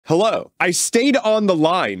Hello. I stayed on the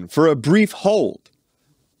line for a brief hold,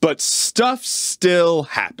 but stuff still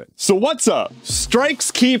happens. So what's up?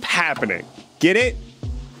 Strikes keep happening. Get it?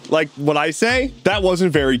 Like what I say? That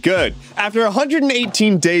wasn't very good. After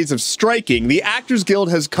 118 days of striking, the Actors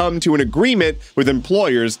Guild has come to an agreement with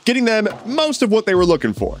employers, getting them most of what they were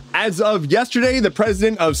looking for. As of yesterday, the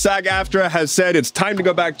president of SAG-AFTRA has said it's time to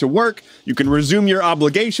go back to work, you can resume your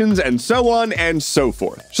obligations, and so on and so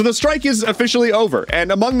forth. So the strike is officially over,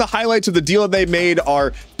 and among the highlights of the deal that they made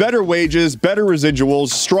are better wages, better residuals,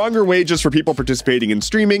 stronger wages for people participating in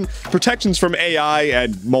streaming, protections from AI,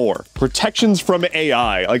 and more. Protections from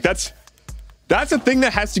AI. Like, that's a thing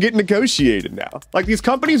that has to get negotiated now. Like, these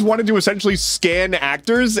companies wanted to essentially scan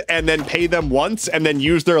actors and then pay them once and then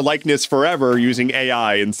use their likeness forever using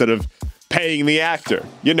AI instead of paying the actor.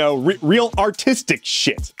 You know, real artistic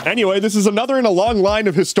shit. Anyway, this is another in a long line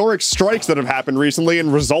of historic strikes that have happened recently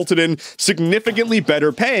and resulted in significantly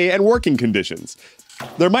better pay and working conditions.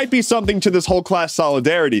 There might be something to this whole class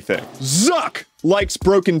solidarity thing. Zuck likes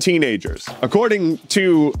broken teenagers. According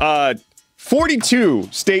to, 42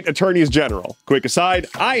 state attorneys general. Quick aside,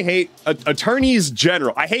 I hate attorneys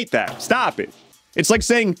general. I hate that. Stop it. It's like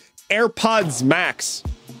saying AirPods Max.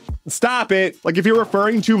 Stop it. Like, if you're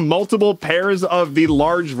referring to multiple pairs of the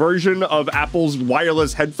large version of Apple's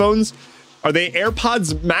wireless headphones, are they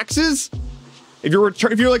AirPods Maxes? If you're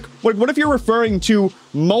like, what if you're referring to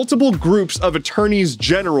multiple groups of attorneys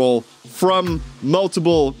general from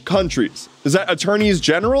multiple countries? Is that attorneys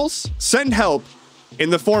generals? Send help in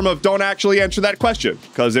the form of don't actually answer that question,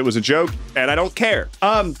 because it was a joke and I don't care.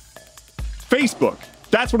 Facebook.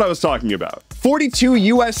 That's what I was talking about. 42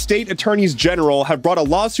 US state attorneys general have brought a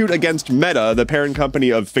lawsuit against Meta, the parent company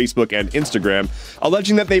of Facebook and Instagram,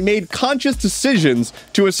 alleging that they made conscious decisions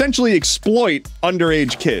to essentially exploit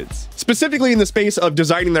underage kids, specifically in the space of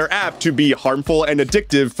designing their app to be harmful and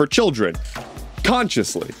addictive for children.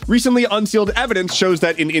 Consciously. Recently unsealed evidence shows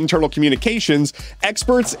that in internal communications,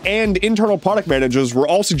 experts and internal product managers were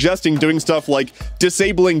all suggesting doing stuff like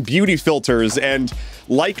disabling beauty filters and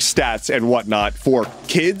like stats and whatnot for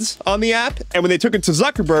kids on the app. And when they took it to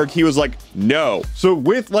Zuckerberg, he was like, no. So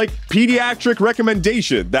with like pediatric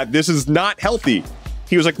recommendation that this is not healthy,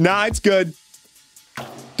 he was like, nah, it's good.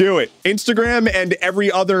 Do it. Instagram and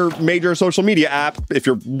every other major social media app, if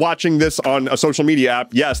you're watching this on a social media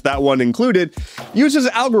app, yes, that one included, uses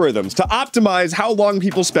algorithms to optimize how long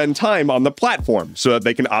people spend time on the platform so that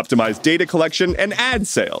they can optimize data collection and ad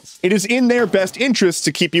sales. It is in their best interest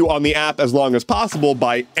to keep you on the app as long as possible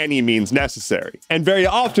by any means necessary. And very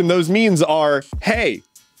often those means are, hey,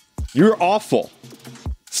 you're awful.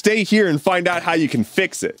 Stay here and find out how you can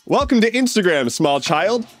fix it. Welcome to Instagram, small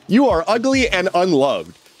child. You are ugly and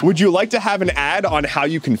unloved. Would you like to have an ad on how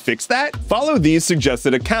you can fix that? Follow these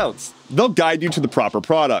suggested accounts. They'll guide you to the proper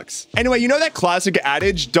products. Anyway, you know that classic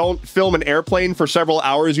adage, don't film an airplane for several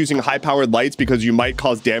hours using high-powered lights because you might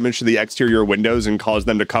cause damage to the exterior windows and cause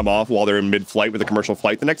them to come off while they're in mid-flight with a commercial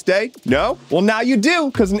flight the next day? No? Well, now you do,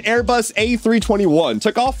 because an Airbus A321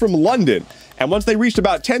 took off from London. And once they reached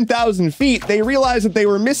about 10,000 feet, they realized that they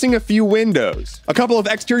were missing a few windows. A couple of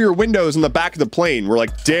exterior windows in the back of the plane were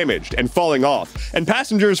like damaged and falling off. And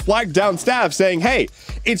passengers flagged down staff saying, hey,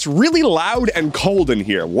 it's really loud and cold in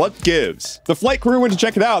here. What gives? The flight crew went to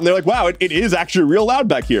check it out and they're like, wow, it is actually real loud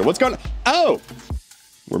back here. What's going on? Oh,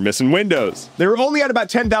 we're missing windows. They were only at about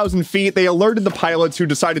 10,000 feet. They alerted the pilots who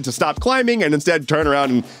decided to stop climbing and instead turn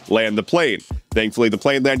around and land the plane. Thankfully, the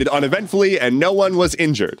plane landed uneventfully and no one was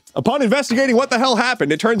injured. Upon investigating what the hell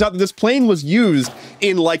happened, it turns out that this plane was used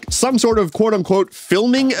in like some sort of quote unquote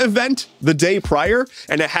filming event the day prior,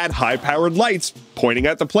 and it had high-powered lights pointing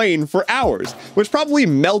at the plane for hours, which probably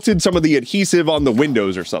melted some of the adhesive on the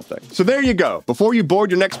windows or something. So there you go. Before you board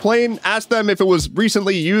your next plane, ask them if it was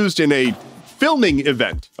recently used in a filming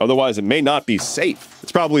event. Otherwise, it may not be safe.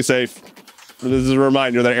 It's probably safe. This is a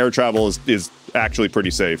reminder that air travel is actually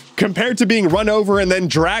pretty safe. Compared to being run over and then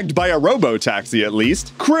dragged by a robo-taxi, at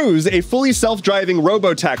least. Cruise, a fully self-driving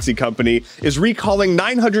robo-taxi company, is recalling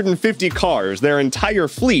 950 cars, their entire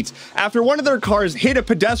fleet, after one of their cars hit a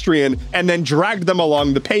pedestrian and then dragged them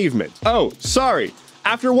along the pavement. Oh, sorry.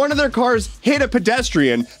 After one of their cars hit a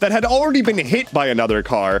pedestrian that had already been hit by another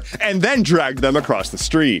car and then dragged them across the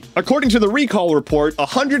street. According to the recall report,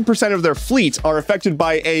 100% of their fleet are affected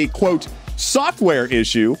by a, quote, software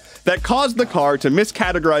issue that caused the car to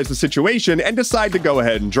miscategorize the situation and decide to go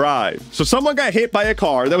ahead and drive. So someone got hit by a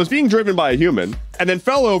car that was being driven by a human and then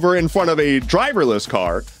fell over in front of a driverless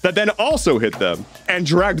car that then also hit them and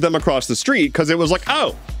dragged them across the street because it was like,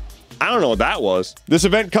 oh, I don't know what that was. This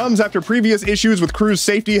event comes after previous issues with Cruise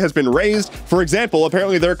safety has been raised. For example,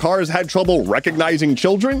 apparently their cars had trouble recognizing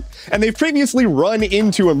children, and they've previously run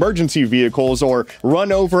into emergency vehicles or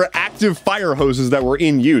run over active fire hoses that were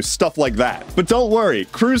in use, stuff like that. But don't worry,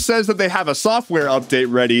 Cruise says that they have a software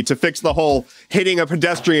update ready to fix the whole hitting a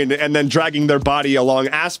pedestrian and then dragging their body along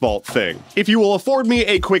asphalt thing. If you will afford me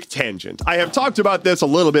a quick tangent, I have talked about this a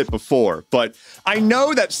little bit before, but I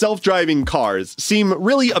know that self-driving cars seem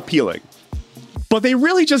really appealing. But they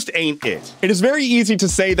really just ain't it. It is very easy to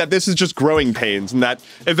say that this is just growing pains and that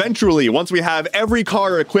eventually, once we have every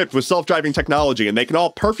car equipped with self-driving technology and they can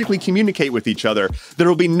all perfectly communicate with each other, there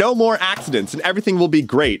will be no more accidents and everything will be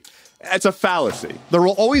great. It's a fallacy. There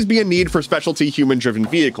will always be a need for specialty human-driven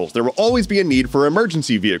vehicles. There will always be a need for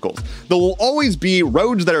emergency vehicles. There will always be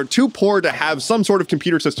roads that are too poor to have some sort of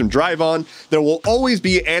computer system drive on. There will always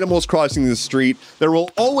be animals crossing the street. There will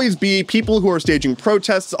always be people who are staging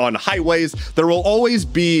protests on highways. There will always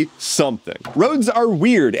be something. Roads are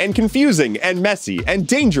weird and confusing and messy and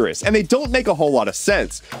dangerous, and they don't make a whole lot of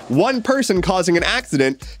sense. One person causing an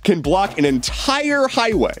accident can block an entire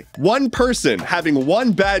highway. One person having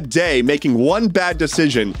one bad day making one bad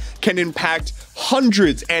decision can impact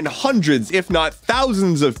hundreds and hundreds, if not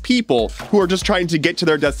thousands of people who are just trying to get to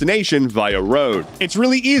their destination via road. It's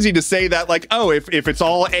really easy to say that, like, oh, if it's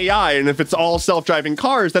all AI and if it's all self-driving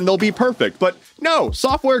cars, then they'll be perfect. But no,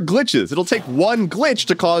 software glitches. It'll take one glitch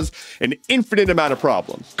to cause an infinite amount of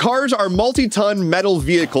problems. Cars are multi-ton metal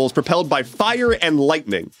vehicles propelled by fire and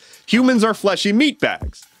lightning. Humans are fleshy meat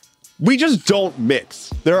bags. We just don't mix.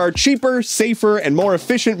 There are cheaper, safer, and more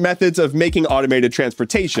efficient methods of making automated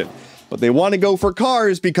transportation, but they want to go for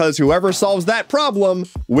cars because whoever solves that problem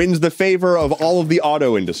wins the favor of all of the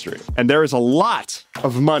auto industry. And there is a lot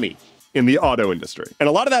of money in the auto industry. And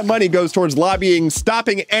a lot of that money goes towards lobbying,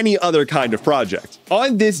 stopping any other kind of project.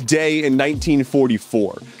 On this day in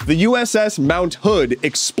 1944, the USS Mount Hood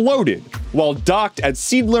exploded while docked at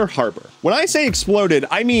Seidler Harbor. When I say exploded,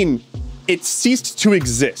 I mean it ceased to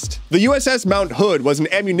exist. The USS Mount Hood was an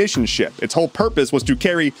ammunition ship. Its whole purpose was to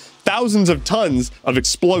carry thousands of tons of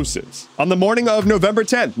explosives. On the morning of November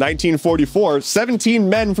 10th, 1944, 17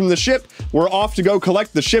 men from the ship were off to go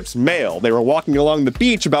collect the ship's mail. They were walking along the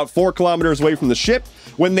beach about 4 kilometers away from the ship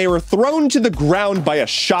when they were thrown to the ground by a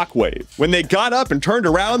shockwave. When they got up and turned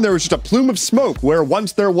around, there was just a plume of smoke where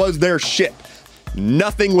once there was their ship.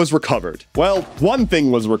 Nothing was recovered. Well, one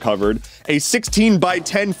thing was recovered, a 16 by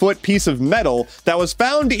 10 foot piece of metal that was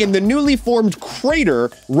found in the newly formed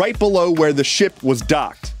crater right below where the ship was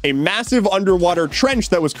docked. A massive underwater trench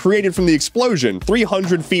that was created from the explosion,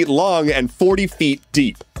 300 feet long and 40 feet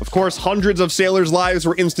deep. Of course, hundreds of sailors' lives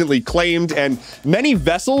were instantly claimed, and many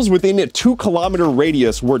vessels within a 2-kilometer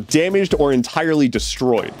radius were damaged or entirely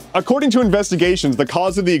destroyed. According to investigations, the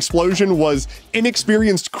cause of the explosion was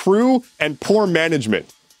inexperienced crew and poor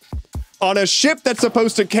management. On a ship that's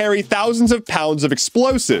supposed to carry thousands of pounds of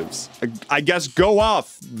explosives. I guess go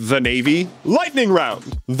off, the Navy. Lightning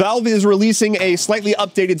round. Valve is releasing a slightly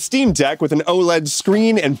updated Steam Deck with an OLED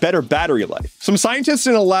screen and better battery life. Some scientists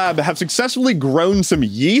in a lab have successfully grown some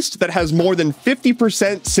yeast that has more than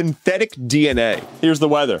 50% synthetic DNA. Here's the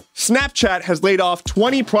weather. Snapchat has laid off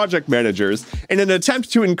 20 project managers in an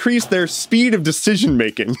attempt to increase their speed of decision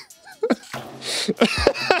making.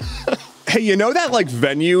 Hey, you know that like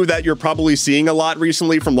venue that you're probably seeing a lot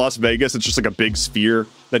recently from Las Vegas? It's just like a big sphere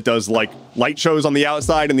that does like light shows on the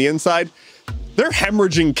outside and the inside. They're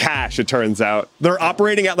hemorrhaging cash, it turns out. They're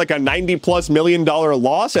operating at like a $90+ million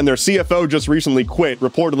loss, and their CFO just recently quit,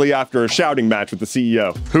 reportedly after a shouting match with the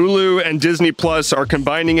CEO. Hulu and Disney Plus are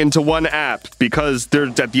combining into one app because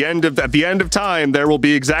at the end of time, there will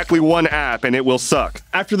be exactly one app and it will suck.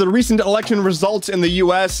 After the recent election results in the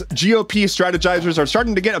US, GOP strategizers are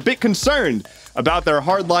starting to get a bit concerned about their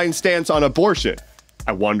hardline stance on abortion.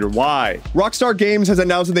 I wonder why. Rockstar Games has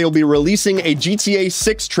announced that they will be releasing a GTA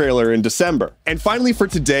 6 trailer in December. And finally for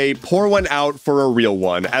today, pour one out for a real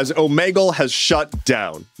one, as Omegle has shut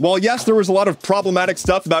down. While yes, there was a lot of problematic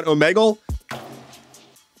stuff about Omegle,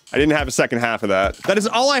 I didn't have a second half of that. That is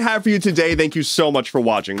all I have for you today. Thank you so much for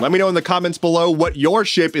watching. Let me know in the comments below what your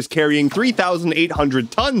ship is carrying 3,800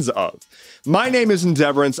 tons of. My name is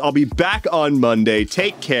Endeavorance. I'll be back on Monday.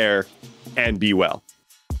 Take care and be well.